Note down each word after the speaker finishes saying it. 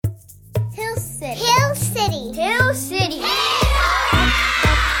City. Hill City. Hill City.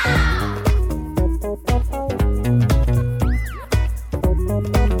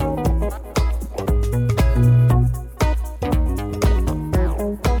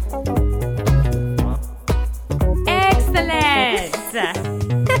 Excellent.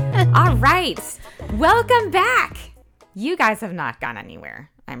 All right. Welcome back. You guys have not gone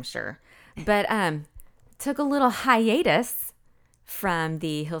anywhere, I'm sure. But took a little hiatus from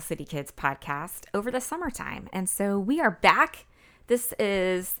the Hill City Kids podcast over the summertime. And so we are back. This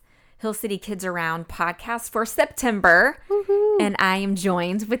is Hill City Kids Around podcast for September. Woohoo. And I am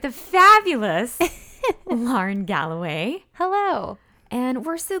joined with the fabulous Lauren Galloway. Hello. And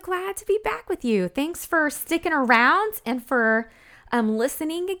we're so glad to be back with you. Thanks for sticking around and for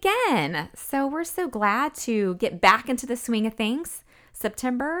listening again. So we're so glad to get back into the swing of things.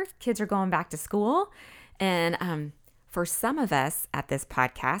 September, kids are going back to school. And for some of us at this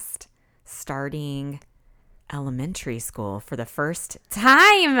podcast, starting elementary school for the first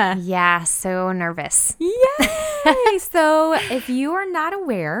time. Yeah, so nervous. Yay! So if you are not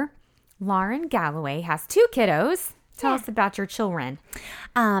aware, Lauren Galloway has 2 kiddos. Tell us about your children.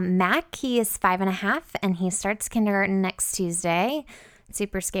 Mac, he is 5.5, and he starts kindergarten next Tuesday.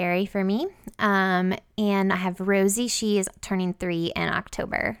 Super scary for me. And I have Rosie. She is turning 3 in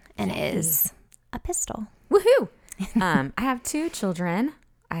October and is a pistol. Woohoo! I have 2 children.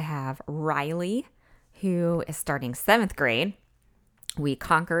 I have Riley, who is starting 7th grade. We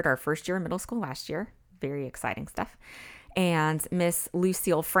conquered our first year of middle school last year. Very exciting stuff. And Miss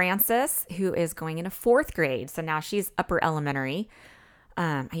Lucille Francis, who is going into 4th grade. So now she's upper elementary.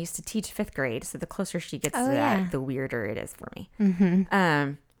 I used to teach 5th grade, so the closer she gets to that, the weirder it is for me.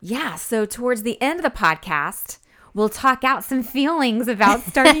 Mm-hmm. So towards the end of the podcast, we'll talk out some feelings about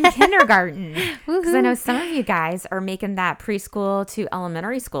starting kindergarten. Because I know some of you guys are making that preschool to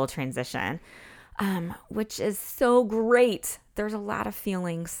elementary school transition, which is so great. There's a lot of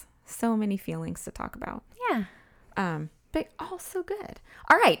feelings, so many feelings to talk about. Yeah. But also good.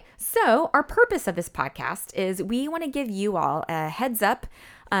 All right. So our purpose of this podcast is we want to give you all a heads up.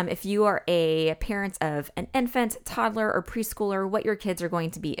 If you are a parent of an infant, toddler, or preschooler, what your kids are going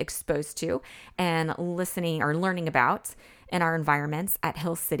to be exposed to and listening or learning about in our environments at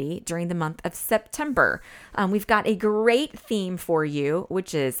Hill City during the month of September. We've got a great theme for you,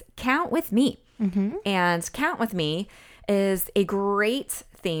 which is Count With Me. Mm-hmm. And Count With Me is a great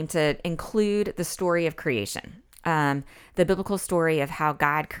theme to include the story of creation. The biblical story of how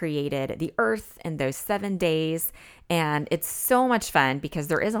God created the earth in those 7 days. And it's so much fun because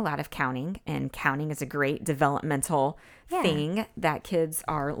there is a lot of counting, and counting is a great developmental thing that kids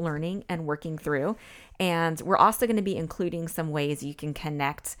are learning and working through. And we're also going to be including some ways you can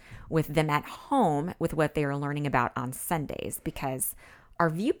connect with them at home with what they are learning about on Sundays, because our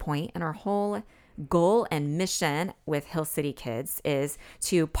viewpoint and our whole goal and mission with Hill City Kids is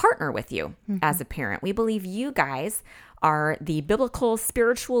to partner with you as a parent. We believe you guys are the biblical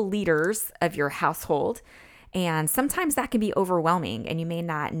spiritual leaders of your household. And sometimes that can be overwhelming, and you may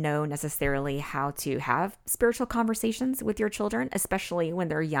not know necessarily how to have spiritual conversations with your children, especially when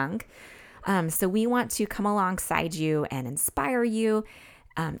they're young. So we want to come alongside you and inspire you,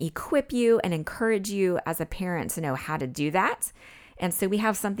 equip you, and encourage you as a parent to know how to do that. And so we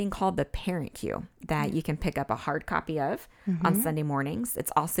have something called the Parent Cue that you can pick up a hard copy of on Sunday mornings.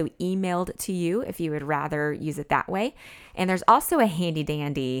 It's also emailed to you if you would rather use it that way. And there's also a handy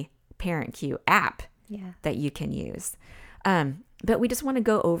dandy Parent Cue app that you can use. But we just want to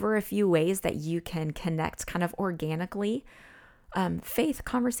go over a few ways that you can connect kind of organically faith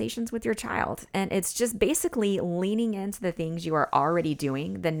conversations with your child. And it's just basically leaning into the things you are already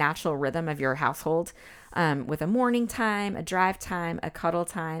doing, the natural rhythm of your household, with a morning time, a drive time, a cuddle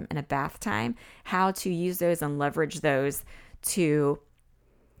time, and a bath time, how to use those and leverage those to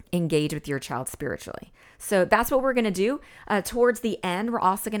engage with your child spiritually. So that's what we're going to do. Towards the end, we're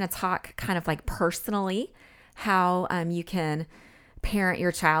also going to talk kind of like personally how you can parent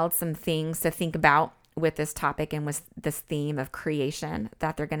your child, some things to think about with this topic and with this theme of creation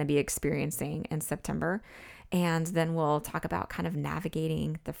that they're going to be experiencing in September. And then we'll talk about kind of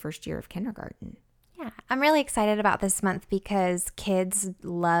navigating the first year of kindergarten. Yeah, I'm really excited about this month because kids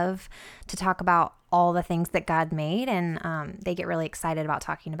love to talk about all the things that God made, and they get really excited about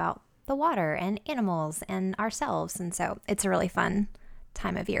talking about the water and animals and ourselves. And so it's a really fun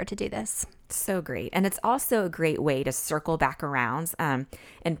time of year to do this. So great. And it's also a great way to circle back around.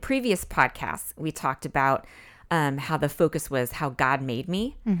 In previous podcasts, we talked about how the focus was how God made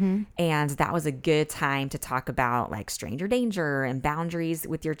me. Mm-hmm. And that was a good time to talk about like stranger danger and boundaries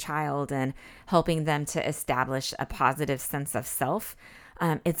with your child and helping them to establish a positive sense of self.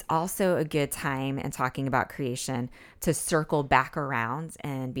 It's also a good time in talking about creation to circle back around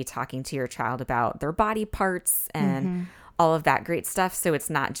and be talking to your child about their body parts and all of that great stuff. So it's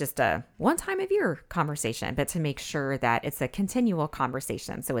not just a one time of year conversation, but to make sure that it's a continual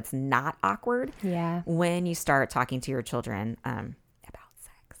conversation. So it's not awkward when you start talking to your children about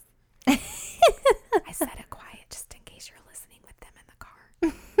sex. I said it quiet just in case you're listening with them in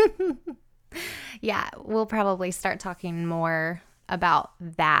the car. Yeah, we'll probably start talking more about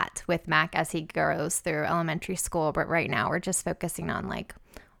that with Mac as he grows through elementary school. But right now we're just focusing on like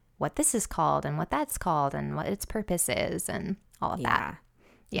what this is called and what that's called and what its purpose is and all of that.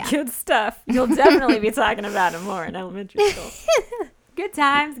 Yeah. Good stuff. You'll definitely be talking about it more in elementary school. Good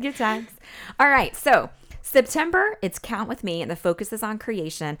times, good times. All right. So September, it's Count With Me, and the focus is on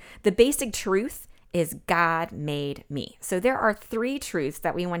creation. The basic truth is God made me. So there are 3 truths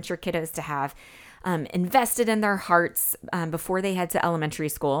that we want your kiddos to have invested in their hearts before they head to elementary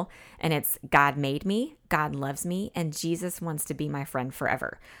school. And it's God made me, God loves me, and Jesus wants to be my friend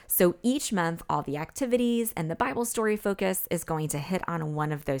forever. So each month, all the activities and the Bible story focus is going to hit on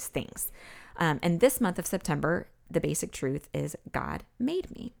one of those things. And this month of September, the basic truth is God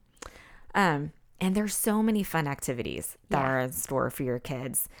made me. And there's so many fun activities that are in store for your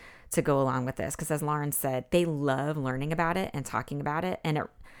kids to go along with this. Because as Lauren said, they love learning about it and talking about it. And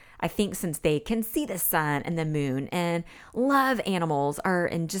I think since they can see the sun and the moon and love animals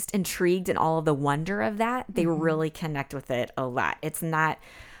and just intrigued in all of the wonder of that, they really connect with it a lot. It's not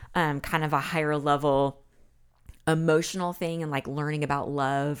kind of a higher level emotional thing and like learning about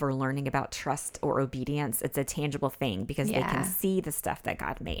love or learning about trust or obedience. It's a tangible thing because they can see the stuff that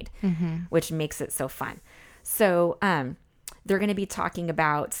God made, which makes it so fun. So they're going to be talking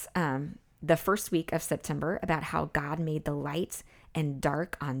about the first week of September about how God made the light and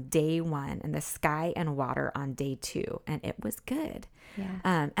dark on day 1 and the sky and water on day 2. And it was good.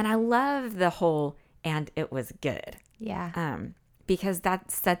 And I love the whole, and it was good. Because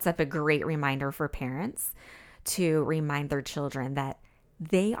that sets up a great reminder for parents to remind their children that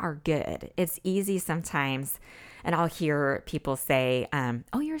they are good. It's easy sometimes. And I'll hear people say,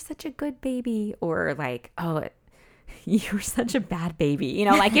 oh, you're such a good baby. Or like, oh, you're such a bad baby. You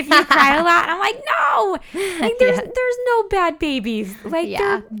know, like if you cry a lot, I'm like, no, like there's no bad babies. Like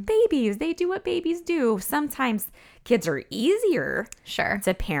they're babies. They do what babies do. Sometimes kids are easier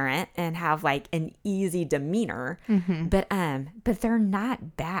to parent and have like an easy demeanor, but they're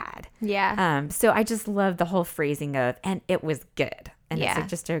not bad. So I just love the whole phrasing of, and it was good. And it's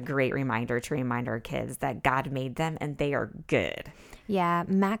just a great reminder to remind our kids that God made them and they are good. Yeah,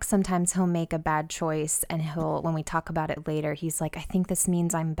 Max, sometimes he'll make a bad choice and when we talk about it later, he's like, I think this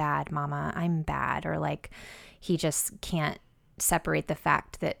means I'm bad, Mama. I'm bad. Or like he just can't separate the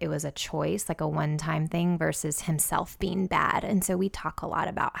fact that it was a choice, like a one-time thing versus himself being bad. And so we talk a lot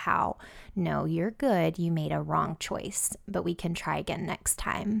about how, no, you're good. You made a wrong choice, but we can try again next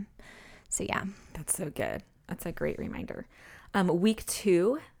time. So yeah. That's so good. That's a great reminder. Week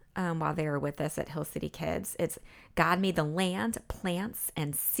 2, while they were with us at Hill City Kids, it's God made the land, plants,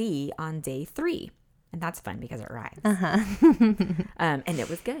 and sea on day 3. And that's fun because it rhymes. And it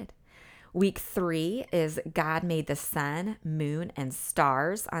was good. Week 3 is God made the sun, moon, and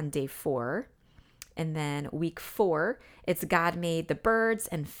stars on day 4. And then week 4, it's God made the birds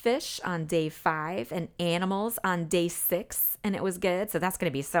and fish on day 5 and animals on day 6. And it was good. So that's going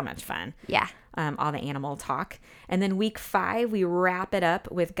to be so much fun. Yeah. All the animal talk. And then week 5, we wrap it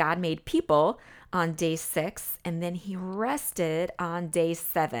up with God made people on day 6. And then he rested on day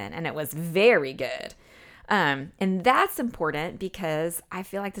 7. And it was very good. And that's important because I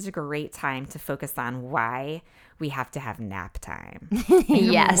feel like this is a great time to focus on why we have to have nap time.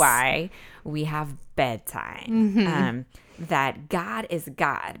 Yes. Why we have bedtime. That God is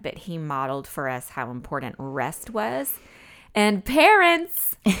God, but he modeled for us how important rest was. And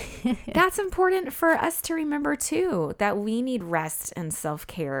parents, that's important for us to remember too, that we need rest and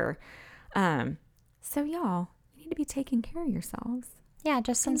self-care. So y'all, you need to be taking care of yourselves. Yeah,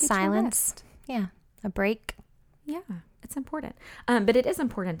 just some silence. Yeah, a break. Yeah, it's important. But it is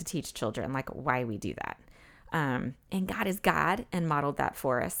important to teach children like why we do that. And God is God and modeled that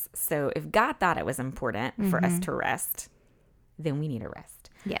for us. So if God thought it was important for us to rest, then we need to rest.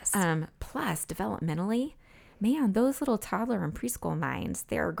 Yes. Plus, developmentally, man, those little toddler and preschool minds,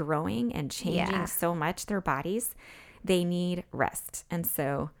 they're growing and changing so much, their bodies. They need rest. And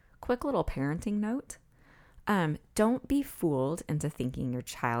so, quick little parenting note. Don't be fooled into thinking your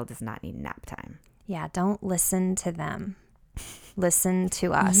child does not need nap time. Yeah, don't listen to them. Listen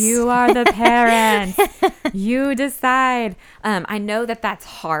to us. You are the parents. You decide. I know that that's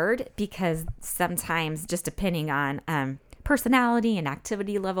hard because sometimes just depending on personality and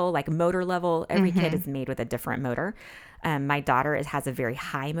activity level, like motor level. Every kid is made with a different motor. My daughter has a very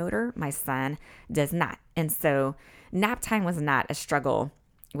high motor. My son does not. And so nap time was not a struggle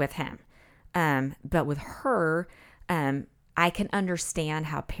with him. But with her, I can understand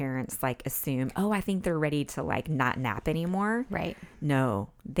how parents like assume, oh, I think they're ready to like not nap anymore. Right. No,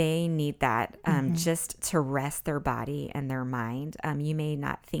 they need that just to rest their body and their mind. You may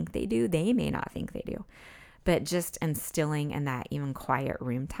not think they do. They may not think they do. But just instilling in that even quiet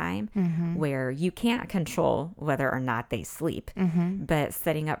room time where you can't control whether or not they sleep, but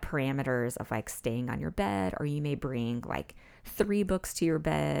setting up parameters of like staying on your bed, or you may bring like 3 books to your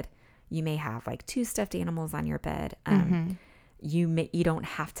bed. You may have like 2 stuffed animals on your bed. You don't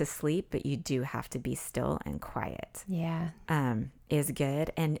have to sleep, but you do have to be still and quiet. Yeah. Is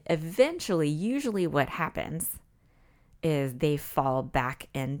good. And eventually, usually what happens is they fall back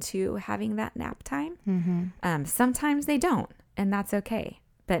into having that nap time. Sometimes they don't, and that's okay.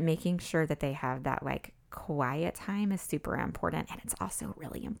 But making sure that they have that like quiet time is super important. And it's also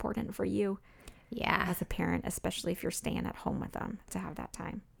really important for you as a parent, especially if you're staying at home with them, to have that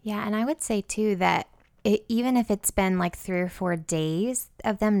time. Yeah. And I would say too that even if it's been like 3 or 4 days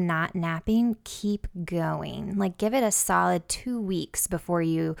of them not napping, keep going. Like give it a solid 2 weeks before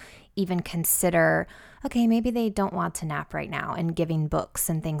you even consider, okay, maybe they don't want to nap right now, and giving books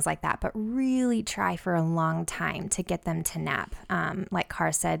and things like that. But really try for a long time to get them to nap. Like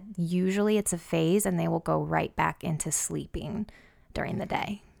Car said, usually it's a phase and they will go right back into sleeping during the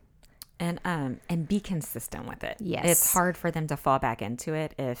day. And be consistent with it. Yes. It's hard for them to fall back into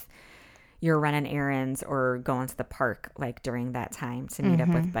it if you're running errands or going to the park like during that time to meet up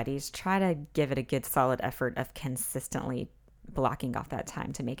with buddies. Try to give it a good solid effort of consistently blocking off that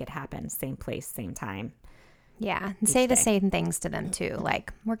time to make it happen. Same place, same time. Yeah. And say the same things to them too.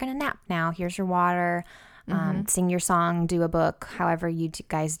 Like, we're going to nap now. Here's your water. Sing your song, do a book, however you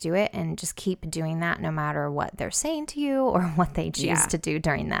guys do it. And just keep doing that no matter what they're saying to you or what they choose to do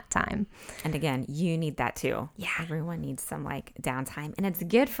during that time. And again, you need that too. Yeah. Everyone needs some like downtime. And it's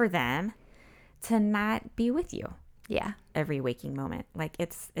good for them to not be with you. Yeah. Every waking moment. Like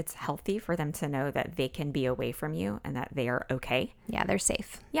it's healthy for them to know that they can be away from you and that they are okay. Yeah, they're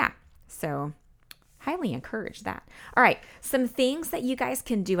safe. Yeah. So highly encourage that. All right. Some things that you guys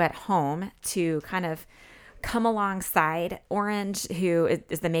can do at home to kind of come alongside Orange, who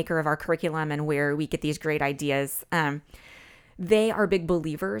is the maker of our curriculum and where we get these great ideas. They are big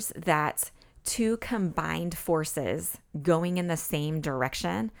believers that 2 combined forces going in the same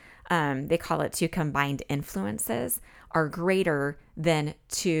direction, they call it 2 combined influences, are greater than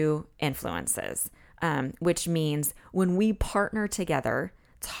 2 influences, which means when we partner together,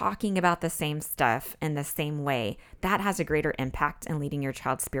 talking about the same stuff in the same way, that has a greater impact in leading your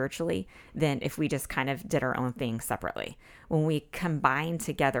child spiritually than if we just kind of did our own thing separately. When we combine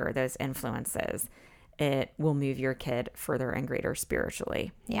together those influences, it will move your kid further and greater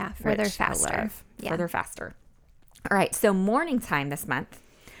spiritually. Yeah, further faster. Further faster. All right, so morning time this month.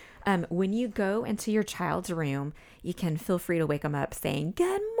 When you go into your child's room, you can feel free to wake them up saying,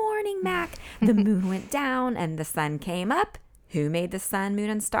 "Good morning, Mac. The moon went down and the sun came up. Who made the sun, moon,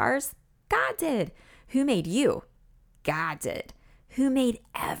 and stars? God did. Who made you? God did. Who made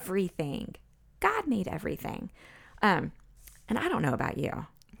everything? God made everything." And I don't know about you,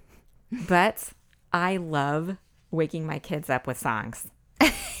 but I love waking my kids up with songs.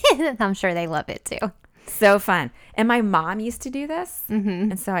 I'm sure they love it too. So fun. And my mom used to do this.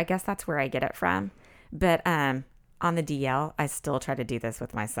 And so I guess that's where I get it from. But on the DL, I still try to do this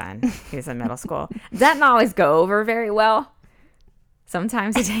with my son who's in middle school. Doesn't always go over very well.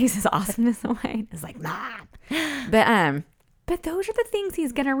 Sometimes he takes his awesomeness away. It's like, Mom. But those are the things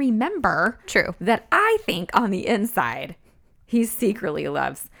he's going to remember. True. That I think on the inside he secretly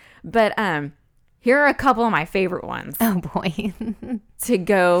loves. But here are a couple of my favorite ones. Oh, boy. To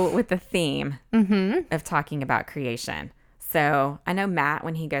go with the theme of talking about creation. So I know Matt,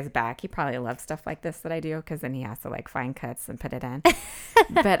 when he goes back, he probably loves stuff like this that I do, because then he has to like find cuts and put it in.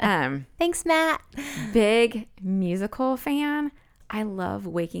 But thanks, Matt. Big musical fan. I love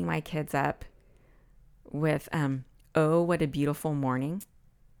waking my kids up with "Oh, What a Beautiful Morning"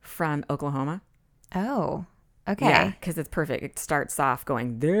 from Oklahoma. Oh, okay. Yeah, because it's perfect. It starts off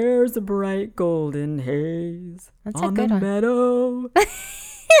going, "There's a bright golden haze That's on a good the one. meadow."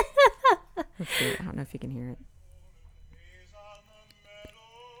 Let's see. I don't know if you can hear it.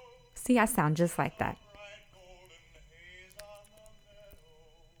 See, I sound just like that.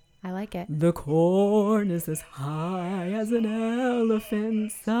 I like it. The corn is as high as an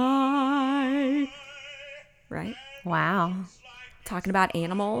elephant's eye. Right? Wow. Talking about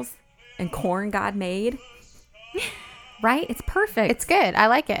animals and corn God made. right? It's perfect. It's good. I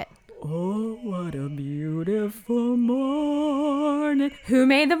like it. Oh, what a beautiful morning. Who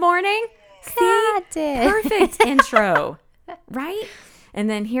made the morning? God did. Perfect intro, right? And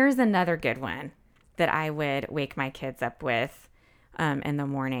then here's another good one that I would wake my kids up with in the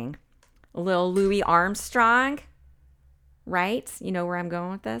morning. Little Louis Armstrong, right? You know where I'm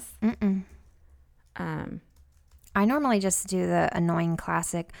going with this? Mm-mm. I normally just do the annoying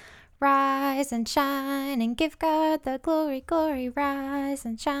classic, rise and shine and give God the glory, glory, rise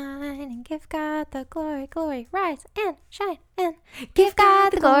and shine and give God the glory, glory, rise and shine and give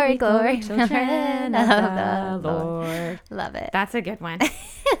God the glory, glory, children of the Lord. Love it. That's a good one.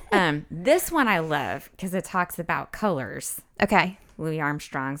 This one I love because it talks about colors. Okay. Louis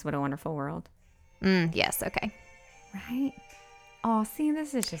Armstrong's What a Wonderful World. Yes, okay. Right? Oh, see,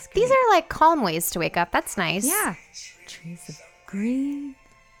 this is just These great. are like calm ways to wake up. That's nice. Yeah. Trees of green.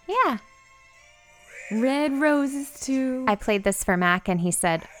 Yeah. Red roses too. I played this for Mac and he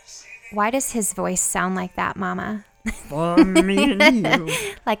said, why does his voice sound like that, Mama? For me and you.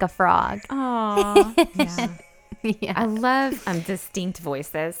 Like a frog. Aw. Yeah. Yeah. I love distinct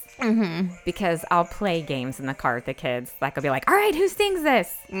voices because I'll play games in the car with the kids. Like I'll be like, all right, who sings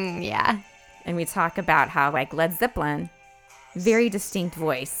this? Yeah. And we talk about how like Led Zeppelin, very distinct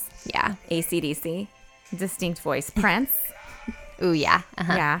voice. Yeah. AC/DC, distinct voice. Prince. Ooh, yeah.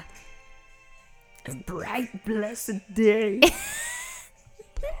 Uh-huh. Yeah. A bright, blessed day.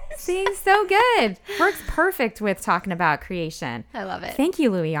 See, so good. Works perfect with talking about creation. I love it. Thank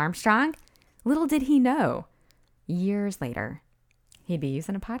you, Louis Armstrong. Little did he know, years later, he'd be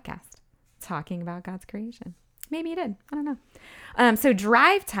using a podcast talking about God's creation. Maybe he did. I don't know. So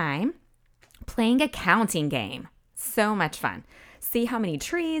drive time, playing a counting game. So much fun. See how many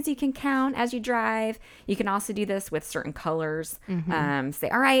trees you can count as you drive. You can also do this with certain colors. Say,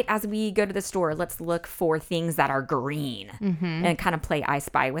 all right, as we go to the store, let's look for things that are green and kind of play I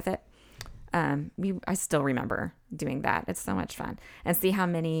Spy with it. I still remember doing that. It's so much fun. And see how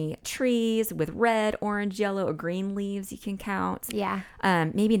many trees with red, orange, yellow, or green leaves you can count. Yeah.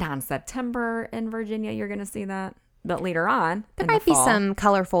 Maybe not in September in Virginia, you're going to see that. But later on, There in the might be fall. some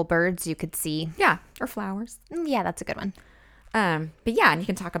colorful birds you could see. Yeah, or flowers. Yeah, that's a good one. But yeah, and you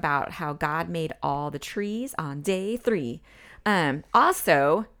can talk about how God made all the trees on day 3.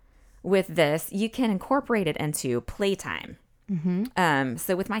 Also, with this, you can incorporate it into playtime.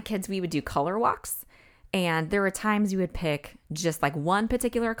 So with my kids, we would do color walks. And there were times we would pick just like one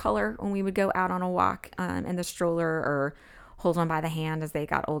particular color when we would go out on a walk in the stroller or hold on by the hand as they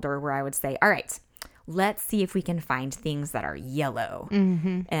got older, where I would say, all right, let's see if we can find things that are yellow.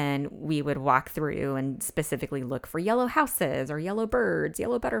 And we would walk through and specifically look for yellow houses or yellow birds,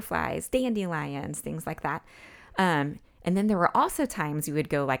 yellow butterflies, dandelions, things like that. And then there were also times we would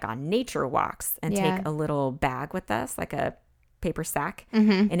go like on nature walks and take a little bag with us, like a paper sack.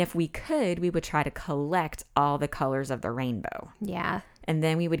 And if we could, we would try to collect all the colors of the rainbow. Yeah. And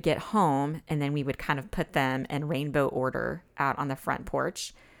then we would get home and then we would kind of put them in rainbow order out on the front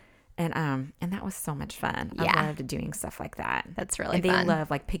porch. And that was so much fun. Yeah. I loved doing stuff like that. That's really and they fun.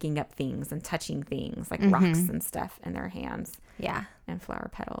 love like picking up things and touching things like rocks and stuff in their hands Yeah. and flower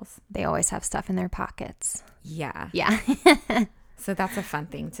petals. They always have stuff in their pockets. Yeah. Yeah. So that's a fun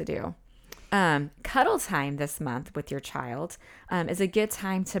thing to do. Cuddle time this month with your child is a good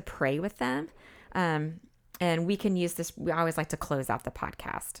time to pray with them. And we can use this. We always like to close out the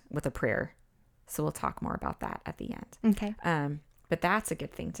podcast with a prayer. So we'll talk more about that at the end. Okay. But that's a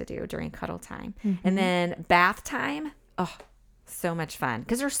good thing to do during cuddle time. And then bath time. Oh, so much fun.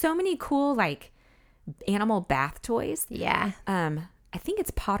 Because there's so many cool like animal bath toys. Yeah. I think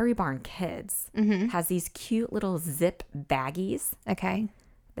it's Pottery Barn Kids has these cute little zip baggies. Okay.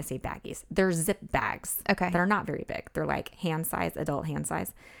 I say baggies. They're zip bags. Okay. That are not very big. They're like hand size, adult hand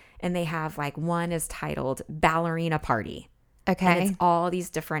size. And they have like one is titled Ballerina Party. And Okay. it's all these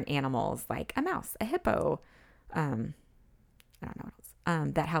different animals like a mouse, a hippo, I don't know what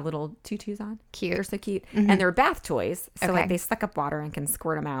else, that have little tutus on. Cute. They're so cute. And they're bath toys. So Okay. like they suck up water and can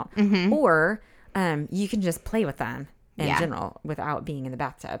squirt them out. Or you can just play with them in general without being in the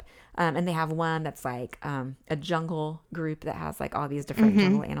bathtub. And they have one that's like a jungle group that has like all these different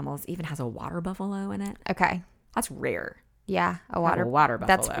jungle animals. Even has a water buffalo in it. Okay. That's rare. Yeah. A Have water a water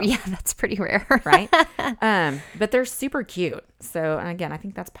buffalo. That's pretty rare. Right? But they're super cute. So, and again, I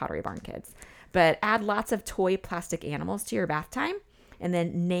think that's Pottery Barn Kids. But add lots of toy plastic animals to your bath time and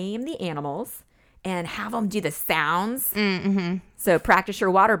then name the animals and have them do the sounds. So practice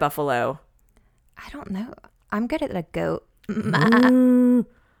your water buffalo. I don't know. I'm good at a goat. I'm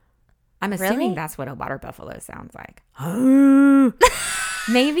assuming Really? that's what a water buffalo sounds like.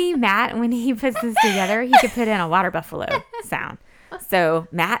 Maybe Matt, when he puts this together, he could put in a water buffalo sound. So,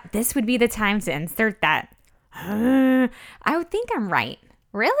 Matt, this would be the time to insert that. I would think I'm right.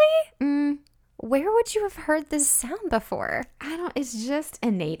 Really? Where would you have heard this sound before? It's just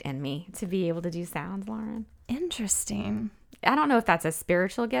innate in me to be able to do sounds, Lauren. Interesting. I don't know if that's a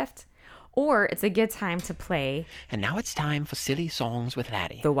spiritual gift or it's a good time to play. And now it's time for Silly Songs with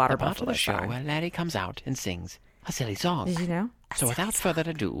Laddie. The water part of buffalo the show song. where Laddie comes out and sings a silly song. Did you know? So without further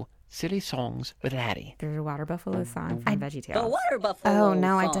ado, Silly Songs with Laddie. There's a water buffalo song from VeggieTales. Water buffalo. Oh,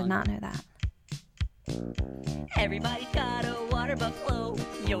 no, I did song. not know that. Everybody's got a water buffalo.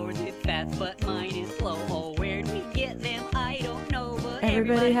 Yours is fast, but mine is slow. Oh, where'd we get them? I don't know, but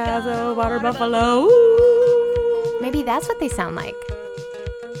Everybody has got a water buffalo. Maybe that's what they sound like.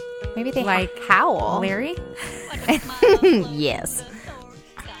 Maybe they Like howl. Larry? Yes.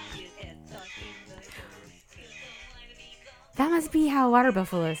 That must be how a water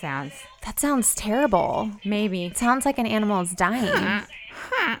buffalo sounds. That sounds terrible. Maybe. It sounds like an animal is dying.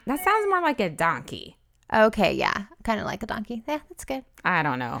 That sounds more like a donkey. Okay, yeah. Kind of like a donkey. Yeah, that's good. I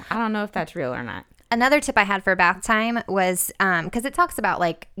don't know. I don't know if that's real or not. Another tip I had for bath time was because it talks about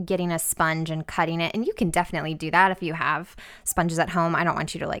like getting a sponge and cutting it, and you can definitely do that if you have sponges at home. I don't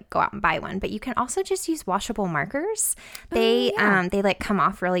want you to like go out and buy one, but you can also just use washable markers. They like come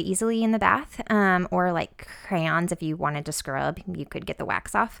off really easily in the bath, or like crayons if you wanted to scrub, you could get the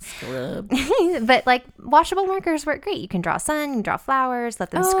wax off. Scrub. But like washable markers work great. You can draw sun, you can draw flowers,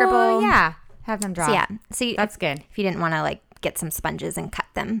 let them scribble. Oh, yeah. Have them draw. So, yeah. So That's good. If you didn't want to like get some sponges and cut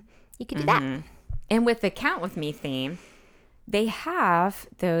them, you could do that. And with the Count With Me theme, they have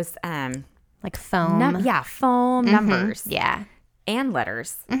those Like foam. foam numbers Yeah. and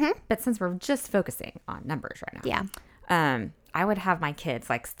letters. But since we're just focusing on numbers right now, Yeah. I would have my kids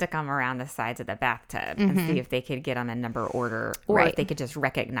like stick them around the sides of the bathtub and see if they could get them in number order, or Right. if they could just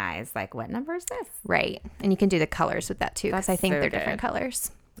recognize like what number is this. Right. And you can do the colors with that too, because I That's think so they're good. different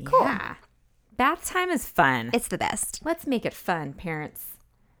colors. Cool. Yeah. Bath time is fun. It's the best. Let's make it fun, parents.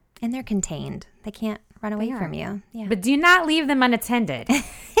 And they're contained. They can't run away They from are. you. Yeah. But do not leave them unattended.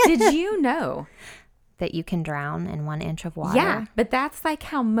 Did you know? That you can drown in 1 inch of water. Yeah, but that's like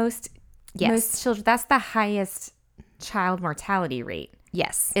how most Yes. children. That's the highest child mortality rate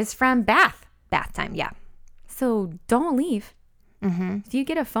Yes. is from bath. Bath time. Yeah. So don't leave. If you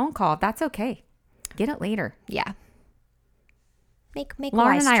get a phone call, that's okay. Get it later. Yeah. Make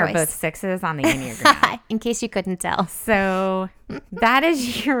Lauren wise and I choice. are both 6s on the Enneagram. In case you couldn't tell. So that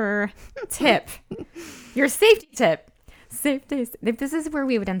is your tip, your safety tip. Safety. This is where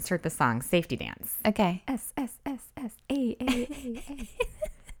we would insert the song "Safety Dance." Okay. S S S S A A A A.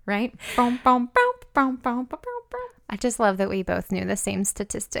 Right? Boom, boom, boom, boom, boom, boom, boom. I just love that we both knew the same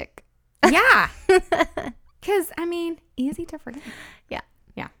statistic. Yeah. Because, I mean, easy to forget. Yeah.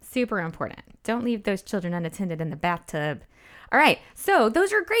 Yeah. Super important. Don't leave those children unattended in the bathtub. All right. So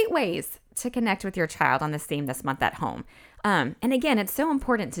those are great ways to connect with your child on this theme this month at home. And again, it's so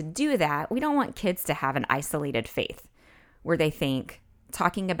important to do that. We don't want kids to have an isolated faith where they think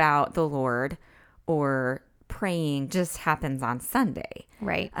talking about the Lord or praying just happens on Sunday.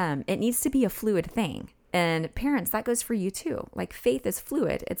 Right. It needs to be a fluid thing. And parents, that goes for you too. Like faith is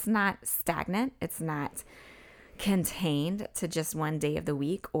fluid. It's not stagnant. It's not contained to just one day of the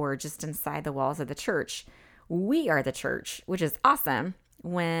week or just inside the walls of the church. We are the church, which is awesome.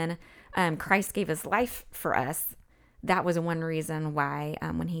 When Christ gave his life for us, that was one reason why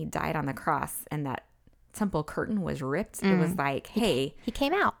when he died on the cross and that temple curtain was ripped, it was like, hey, He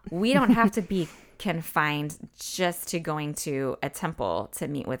came out. we don't have to be confined just to going to a temple to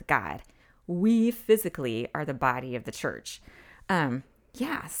meet with God. We physically are the body of the church.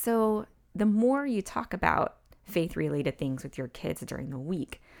 Yeah, so the more you talk about faith-related things with your kids during the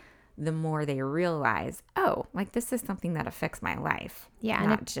week, the more they realize, oh, like this is something that affects my life. Yeah, and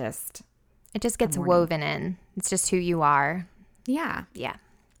Not just, It just gets morning. woven in. It's just who you are. yeah, Yeah.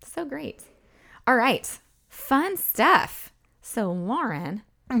 so great. All right, fun stuff. So Lauren,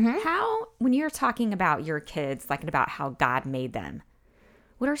 how, when you're talking about your kids, like about how God made them,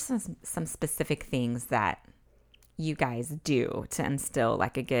 what are some specific things that you guys do to instill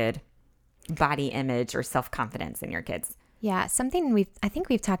like a good body image or self-confidence in your kids? Yeah, something I think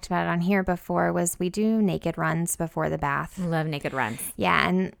we've talked about it on here before was we do naked runs before the bath. Love naked runs. Yeah,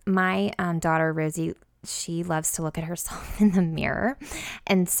 and my daughter Rosie, she loves to look at herself in the mirror,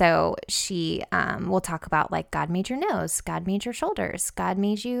 and so she will talk about like God made your nose, God made your shoulders, God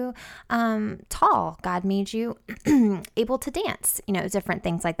made you tall, God made you able to dance, different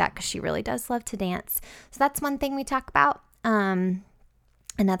things like that because she really does love to dance. So that's one thing we talk about.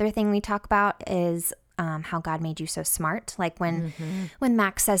 Another thing we talk about is how God made you so smart. Like when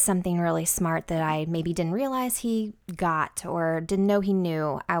Max says something really smart that I maybe didn't realize he got or didn't know he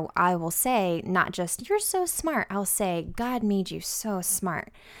knew, I will say not just, you're so smart. I'll say, God made you so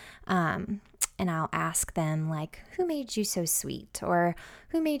smart. And I'll ask them like, who made you so sweet? Or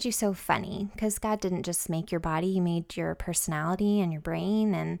who made you so funny? Because God didn't just make your body, he made your personality and your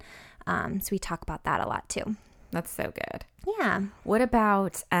brain. And so we talk about that a lot too. That's so good. Yeah. What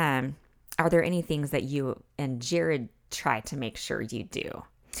about, are there any things that you and Jared try to make sure you do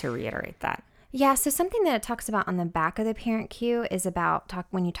to reiterate that? Yeah, so something that it talks about on the back of the parent cue is about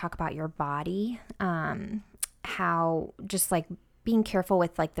when you talk about your body, how just like being careful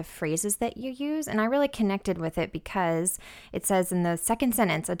with like the phrases that you use. And I really connected with it because it says in the second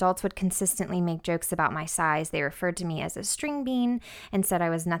sentence, adults would consistently make jokes about my size. They referred to me as a string bean and said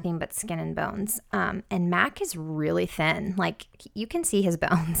I was nothing but skin and bones. And Mac is really thin. Like you can see his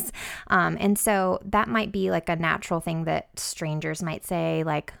bones. And so that might be like a natural thing that strangers might say,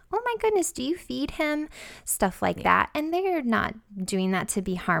 like, oh my goodness, do you feed him? Stuff like that. And they're not doing that to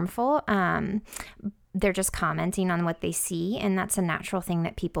be harmful. They're just commenting on what they see, and that's a natural thing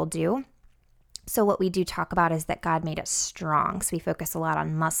that people do. So what we do talk about is that God made us strong. So we focus a lot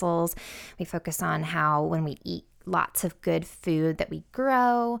on muscles. We focus on how when we eat lots of good food that we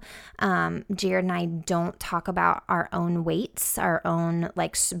grow. Jared and I don't talk about our own weights, our own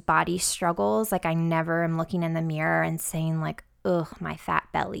like body struggles. Like I never am looking in the mirror and saying like, ugh, my fat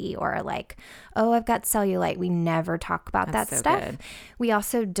belly, or like, oh, I've got cellulite. We never talk about that stuff. Good. We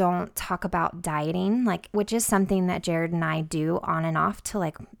also don't talk about dieting, like, which is something that Jared and I do on and off to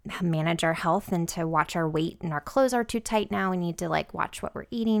like manage our health and to watch our weight, and our clothes are too tight now. We need to like watch what we're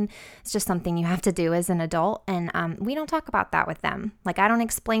eating. It's just something you have to do as an adult. And we don't talk about that with them. Like I don't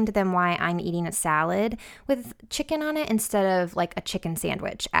explain to them why I'm eating a salad with chicken on it instead of like a chicken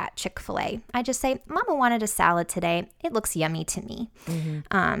sandwich at Chick-fil-A. I just say, Mama wanted a salad today. It looks yummy to me.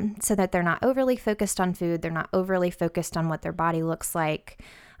 So that they're not overly focused on food. They're not overly focused on what their body looks like.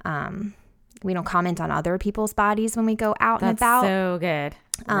 We don't comment on other people's bodies when we go out and about. So good.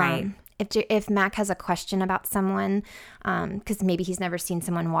 Right. If Mac has a question about someone, because maybe he's never seen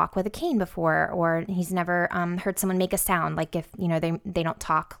someone walk with a cane before, or he's never heard someone make a sound, like if they don't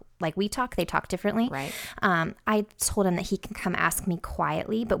talk like we talk, they talk differently. Right. I told him that he can come ask me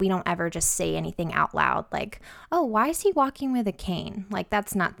quietly, but we don't ever just say anything out loud like, oh, why is he walking with a cane? Like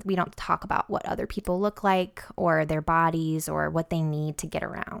we don't talk about what other people look like or their bodies or what they need to get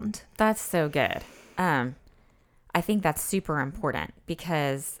around. That's so good. I think that's super important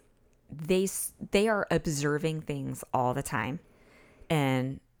because they are observing things all the time,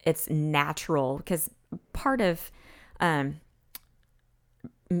 and it's natural because part of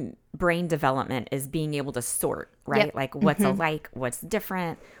brain development is being able to sort, right? Yep. Like what's alike, what's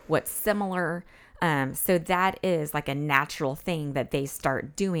different, what's similar. So that is like a natural thing that they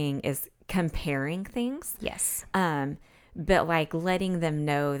start doing is comparing things. Yes. But like letting them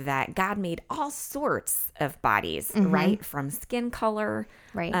know that God made all sorts of bodies, right? From skin color,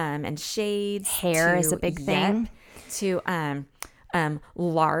 right, and shades. Hair is a big thing. To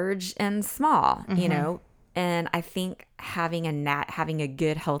large and small, you know. And I think having a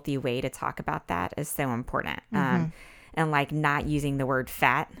good, healthy way to talk about that is so important. And like not using the word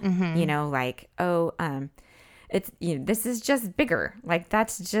fat, you know, like, oh, it's, this is just bigger. Like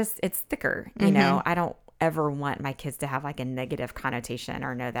that's just, it's thicker. You know, I don't ever want my kids to have like a negative connotation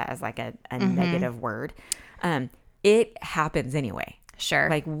or know that as like a negative word. It happens anyway. Sure.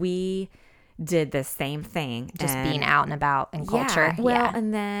 Like we did the same thing. Just being out and about in culture. Well,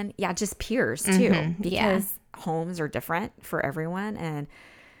 and then, just peers too, because homes are different for everyone. And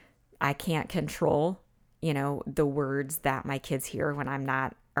I can't control, the words that my kids hear when I'm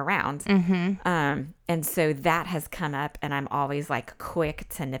not around. And so that has come up, and I'm always like quick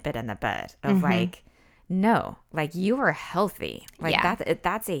to nip it in the bud of like, no, like you are healthy. Like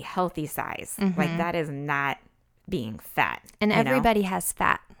that's a healthy size. Like that is not being fat. And everybody has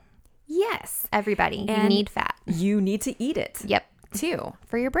fat. Yes. Everybody. And you need fat. You need to eat it. Yep. Too.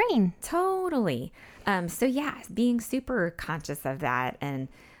 For your brain. Totally. So being super conscious of that. And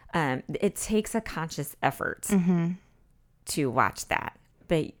it takes a conscious effort to watch that.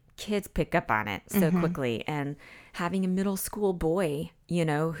 But kids pick up on it so quickly. And having a middle school boy,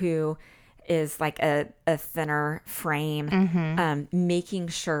 who is like a thinner frame, making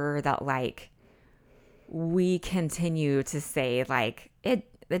sure that like we continue to say like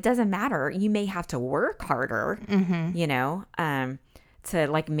it doesn't matter. You may have to work harder, to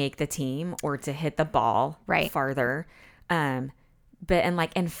like make the team or to hit the ball farther. And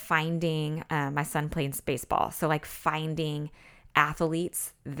finding, my son plays baseball. So like finding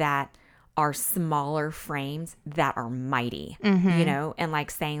athletes that are smaller frames that are mighty, and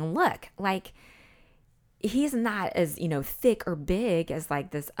like saying, look, like he's not as, thick or big as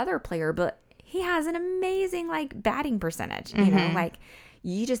like this other player, but he has an amazing like batting percentage, like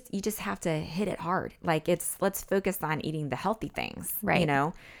you just have to hit it hard. Like let's focus on eating the healthy things, Right.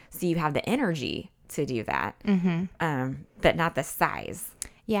 So you have the energy to do that, but not the size.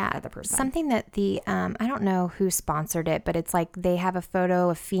 Yeah, of the person. Something that I don't know who sponsored it, but it's like they have a photo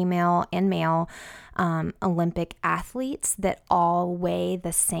of female and male Olympic athletes that all weigh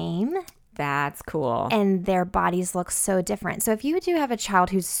the same. That's cool. And their bodies look so different. So if you do have a child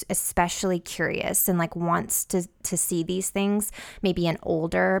who's especially curious and like wants to see these things, maybe an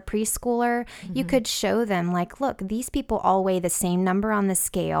older preschooler, you could show them like, look, these people all weigh the same number on the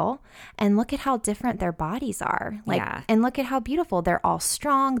scale, and look at how different their bodies are. Like, and look at how beautiful. They're all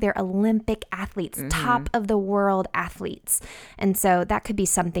strong. They're Olympic athletes, top of the world athletes. And so that could be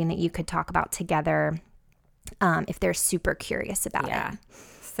something that you could talk about together if they're super curious about it.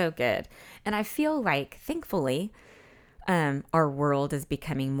 So good. And I feel like, thankfully, our world is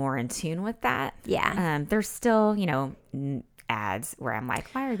becoming more in tune with that. Yeah. There's still, ads where I'm like,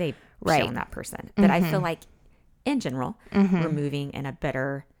 why are they showing that person? But I feel like, in general, we're moving in a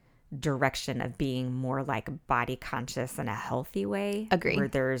better direction of being more like body conscious in a healthy way. Agree. Where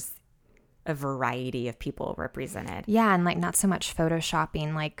there's a variety of people represented. Yeah, and like not so much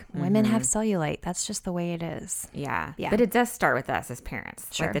photoshopping. Like women have cellulite. That's just the way it is. Yeah. But it does start with us as parents.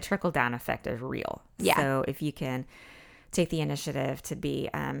 Sure. Like the trickle down effect is real. Yeah. So if you can take the initiative to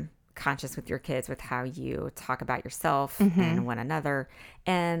be conscious with your kids with how you talk about yourself and one another,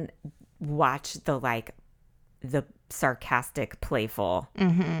 and watch the sarcastic, playful,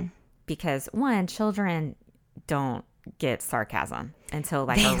 because children don't get sarcasm until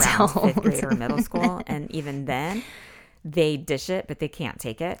like around 5th grade or middle school, and even then they dish it, but they can't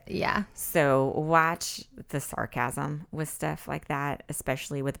take it. Yeah. So watch the sarcasm with stuff like that,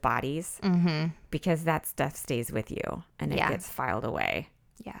 especially with bodies, because that stuff stays with you and it gets filed away.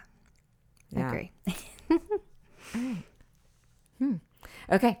 Yeah. Yeah. Agree.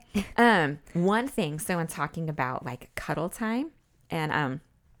 Okay. One thing. So in talking about like cuddle time, but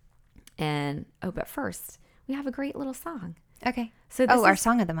first we have a great little song. Okay. So this our is-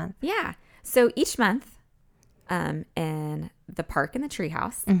 song of the month. Yeah. So each month, in the park in the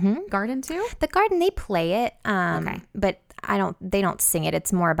treehouse, garden too. The garden, they play it, Okay. but they don't sing it.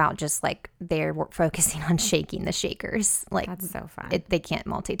 It's more about just like they're focusing on shaking the shakers. Like That's so fun. they can't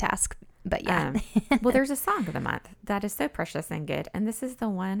multitask, but yeah. Well, there's a song of the month that is so precious and good, and this is the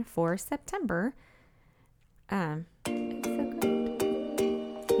one for September. It's so great.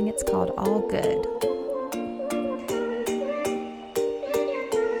 I think it's called All Good.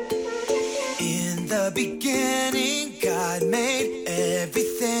 In the beginning, God made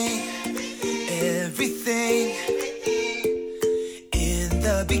everything. In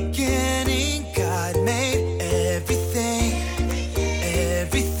the beginning, God made everything.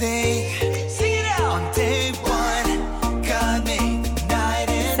 Sing it out. On day one, God made the night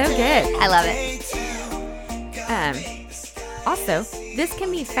and So good. I love it. day two. Also, this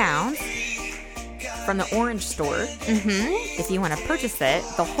can be found from the Orange Store. If you want to purchase it,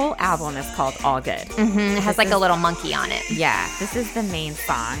 the whole album is called All Good. It has like a little monkey on it. Yeah, this is the main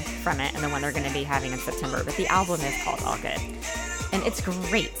song from it and the one they're going to be having in September. But the album is called All Good. And it's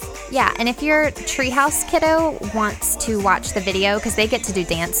great. Yeah, and if your treehouse kiddo wants to watch the video, because they get to do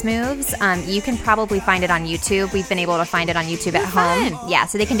dance moves, you can probably find it on YouTube. We've been able to find it on YouTube at home. fun. Yeah,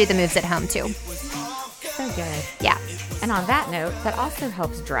 so they can do the moves at home too. So good. Yeah. And on that note, that also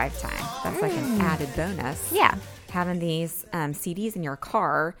helps drive time. That's like an added bonus. Yeah. Having these CDs in your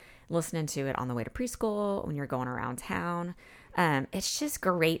car, listening to it on the way to preschool, when you're going around town. It's just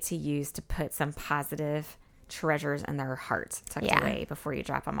great to use to put some positive treasures in their hearts tucked away before you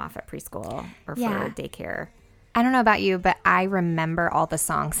drop them off at preschool or for daycare. I don't know about you, but I remember all the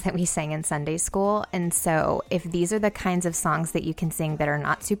songs that we sang in Sunday school. And so if these are the kinds of songs that you can sing that are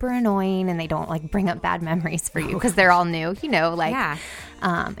not super annoying and they don't like bring up bad memories for you because they're all new, and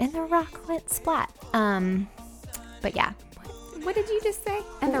the rock went splat. But yeah. What did you just say?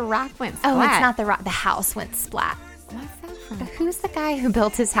 And the rock went Oh, splat. it's not the rock. The house went splat. What's that from? Who's the guy who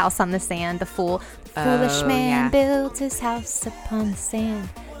built his house on the sand? The foolish man built his house upon the sand.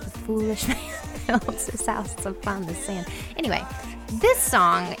 The foolish man built his house upon the sand. Anyway, this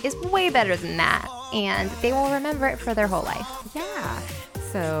song is way better than that, and they will remember it for their whole life. Yeah.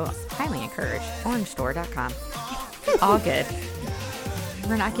 So highly encourage. OrangeStore.com. All good.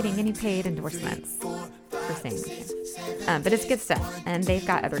 We're not getting any paid endorsements for saying anything. But it's good stuff. And they've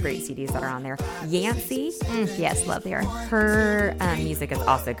got other great CDs that are on there. Yancey, Yes, love her. her music is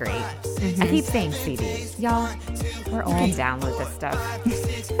also great. I keep saying CDs. Y'all, We're you can old. download this stuff.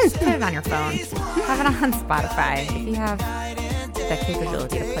 Put it on your phone. Have it on Spotify if you have the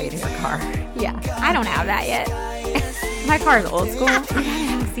capability to play it in your car. Yeah. I don't have that yet. My car is old school. I gotta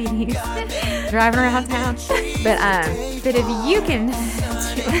have CDs driving around town. But if you can do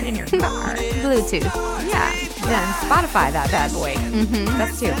it in your car, Bluetooth. yeah, then Spotify that bad boy.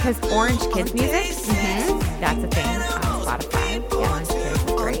 That's too, because Orange Kids music, that's a thing on Spotify. Yeah, Orange Kids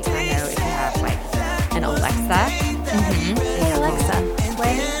is great. And I know if you have like an Alexa, Hey, Alexa,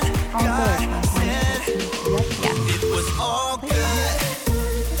 play all good. Yeah. It was all good.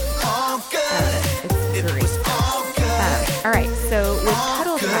 All good. it's great. All good. All right, so with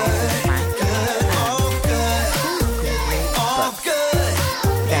Cuddle Time this month, All good.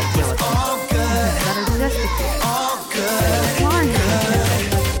 that deal with that are just the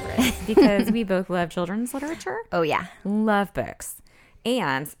kids. Because we both love children's literature, Oh, yeah. love books.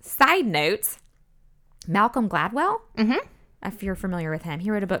 And side note, Malcolm Gladwell, if you're familiar with him, he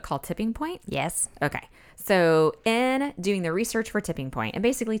wrote a book called Tipping Point. Yes. Okay. So in doing the research for Tipping Point, and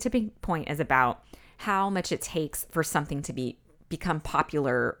basically Tipping Point is about how much it takes for something to become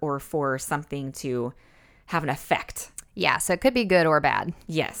popular or for something to have an effect. Yeah, so it could be good or bad.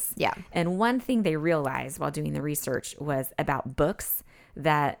 Yes. Yeah. And one thing they realized while doing the research was about books,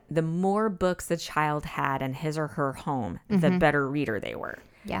 that the more books a child had in his or her home, the better reader they were.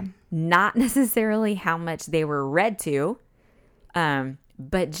 Yeah. Not necessarily how much they were read to,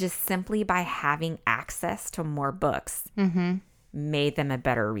 but just simply by having access to more books made them a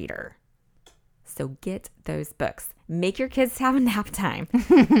better reader. So get those books. Make your kids have a nap time.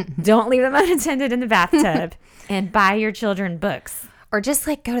 Don't leave them unattended in the bathtub, and buy your children books. Or just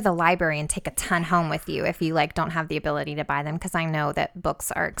like go to the library and take a ton home with you if you like don't have the ability to buy them, because I know that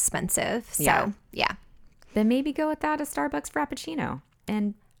books are expensive. So yeah. Then maybe go without a Starbucks Frappuccino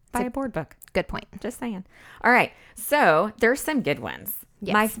and buy a board book. Good point. Just saying. All right. So there's some good ones.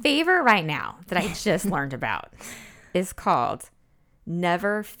 Yes. My favorite right now that I just learned about is called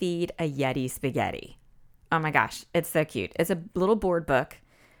Never Feed a Yeti Spaghetti. Oh my gosh. It's so cute. It's a little board book,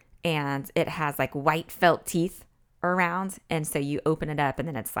 and it has like white felt teeth around. And so you open it up and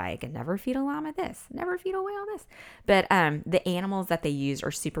then it's like, never feed a llama this, never feed a whale this. But the animals that they use are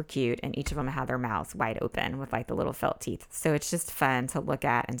super cute, and each of them have their mouths wide open with like the little felt teeth. So it's just fun to look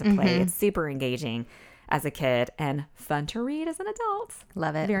at and to play. It's super engaging as a kid and fun to read as an adult.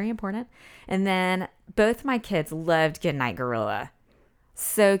 Love it. Very important. And then both my kids loved Goodnight Gorilla.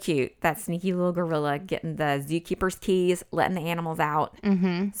 So cute. That sneaky little gorilla getting the zookeeper's keys, letting the animals out.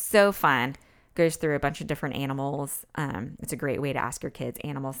 So fun. Goes through a bunch of different animals. It's a great way to ask your kids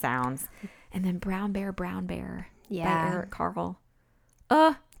animal sounds. And then Brown Bear by Eric Carle.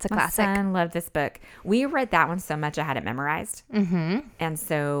 Oh, It's a my classic. son loved this book. We read that one so much I had it memorized. And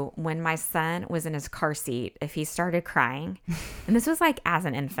so when my son was in his car seat, if he started crying, and this was like as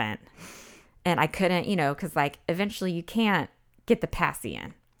an infant, and I couldn't, because like eventually you can't get the passy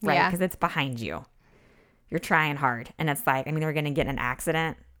in, right? Yeah. Because it's behind you. You're trying hard. And it's like, they're going to get in an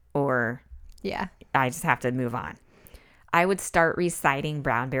accident, or Yeah. I just have to move on. I would start reciting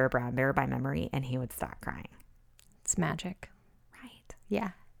Brown Bear by memory, and he would stop crying. It's magic. Right.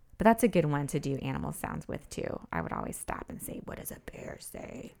 Yeah. But that's a good one to do animal sounds with, too. I would always stop and say, what does a bear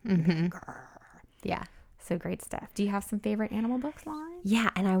say? Grr. Yeah. So great stuff. Do you have some favorite animal books, Lauren?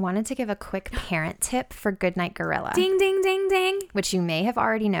 Yeah. And I wanted to give a quick parent tip for Goodnight Gorilla. Ding, ding, ding, ding. Which you may have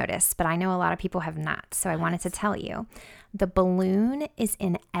already noticed, but I know a lot of people have not. So I wanted to tell you. The balloon is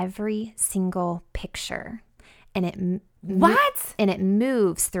in every single picture. And it What? And it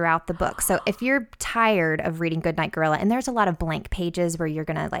moves throughout the book. So if you're tired of reading Goodnight Gorilla, and there's a lot of blank pages where you're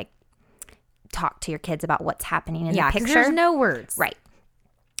going to like talk to your kids about what's happening in the 'cause picture. there's no words. Right.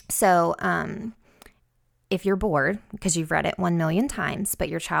 So if you're bored because you've read it 1 million times, but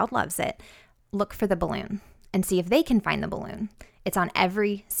your child loves it, look for the balloon and see if they can find the balloon. It's on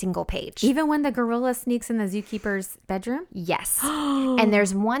every single page. Even when the gorilla sneaks in the zookeeper's bedroom? Yes. And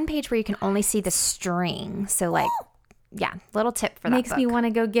there's one page where you can only see the string. So like, yeah, little tip for that Makes book. me want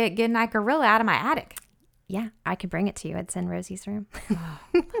to go get Goodnight Gorilla out of my attic. Yeah, I could bring it to you. It's in Rosie's room.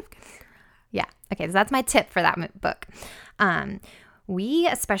 Yeah. Okay, so that's my tip for that book. We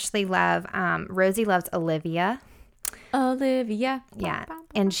especially love, Rosie loves Olivia. Olivia. Yeah.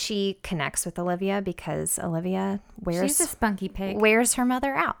 And she connects with Olivia because Olivia She's a spunky pig. wears her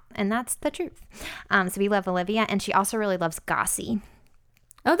mother out. And that's the truth. So we love Olivia. And she also really loves Gossie.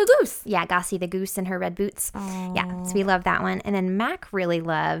 Oh, the goose. Yeah, Gossie the goose in her red boots. Yeah, so we love that one. And then Mac really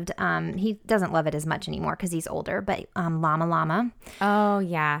loved, he doesn't love it as much anymore because he's older, but Llama Llama. Oh,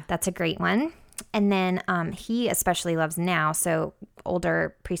 yeah. That's a great one. And then he especially loves now, so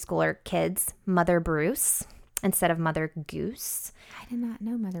older preschooler kids, Mother Bruce instead of Mother Goose. I did not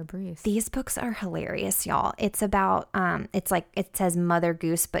know Mother Bruce. These books are hilarious, y'all. It's about, it's like, it says Mother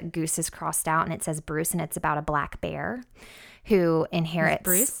Goose, but Goose is crossed out, and it says Bruce, and it's about a black bear who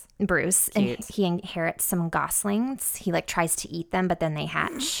inherits Bruce, and he inherits some goslings. He like tries to eat them, but then they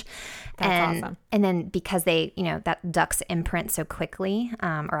hatch. That's awesome. And then because they, that ducks imprint so quickly,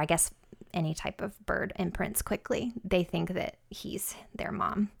 or I guess any type of bird imprints quickly, they think that he's their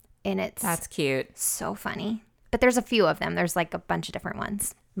mom, and That's cute. so funny. But there's a few of them. There's like a bunch of different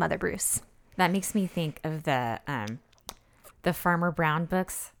ones. Mother Bruce. That makes me think of the Farmer Brown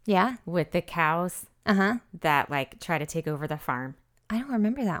books. Yeah. With the cows. That like try to take over the farm. I don't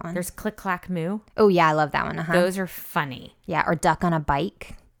remember that one. There's Click Clack Moo. Oh yeah, I love that one. Those are funny. Yeah, or Duck on a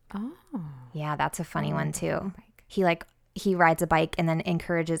Bike. Oh. Yeah, that's a funny one too. He rides a bike and then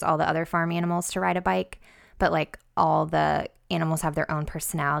encourages all the other farm animals to ride a bike, but like all the animals have their own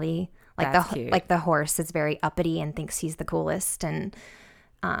personality. Like the horse is very uppity and thinks he's the coolest, and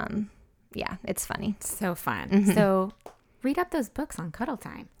yeah, it's funny. So fun. So read up those books on Cuddle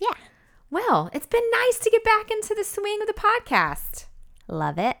Time. Yeah. Well, it's been nice to get back into the swing of the podcast.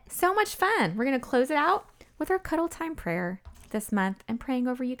 Love it. So much fun. We're going to close it out with our Cuddle Time prayer this month and praying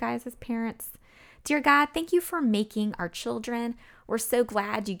over you guys as parents. Dear God, thank you for making our children. We're so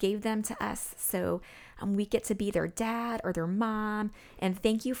glad you gave them to us so we get to be their dad or their mom. And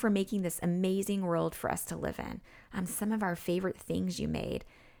thank you for making this amazing world for us to live in. Some of our favorite things you made.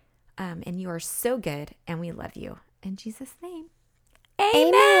 And you are so good, and we love you. In Jesus' name.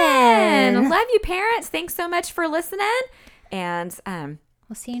 Amen. Love you, parents. Thanks so much for listening. And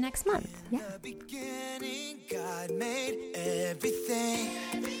we'll see you next month. In the beginning, God made everything.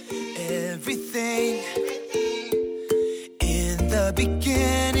 Everything. In the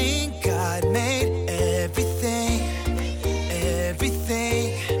beginning, God made